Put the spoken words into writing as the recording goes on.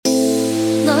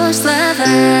ложь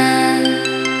слова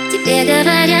тебе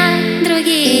говорят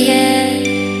другие.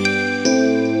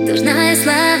 Дурная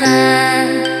слова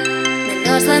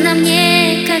намерзла на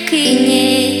мне, как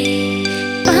иней.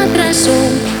 Попрошу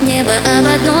небо об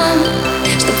одном,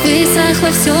 чтоб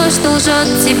высохло все, что лжет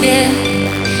тебе.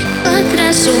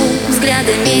 Покрашу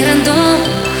взглядами рандом,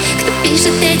 кто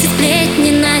пишет эти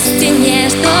сплетни на стене.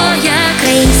 Что я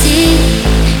крейзи,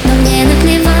 но мне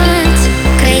наплевать.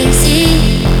 Крейзи,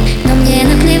 но мне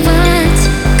наплевать.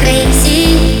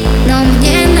 Крейзи, но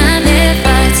мне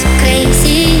наплевать.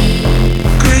 Крейзи,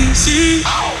 крейзи.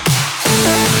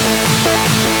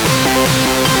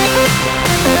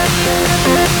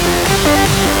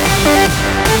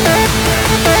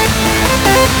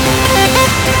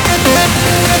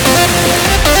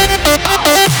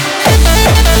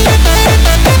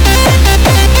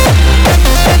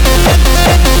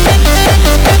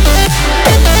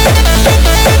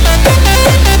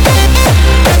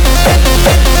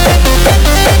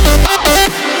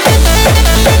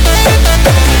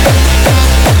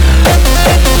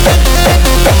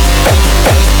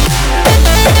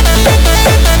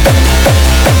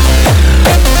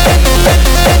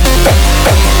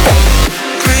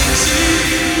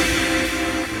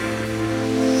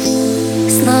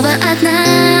 Снова одна,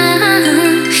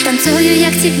 танцую я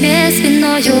к тебе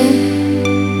спиною.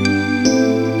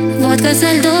 Водка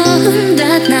со льдом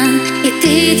до дна, и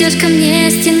ты идешь ко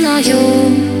мне стеною.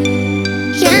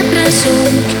 Я прошу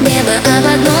небо об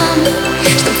одном,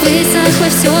 чтоб высохло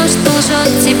все, что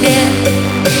лжет тебе.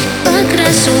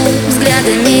 Покрашу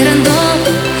взглядами рандом,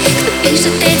 кто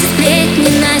пишет эти сплетни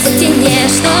на стене.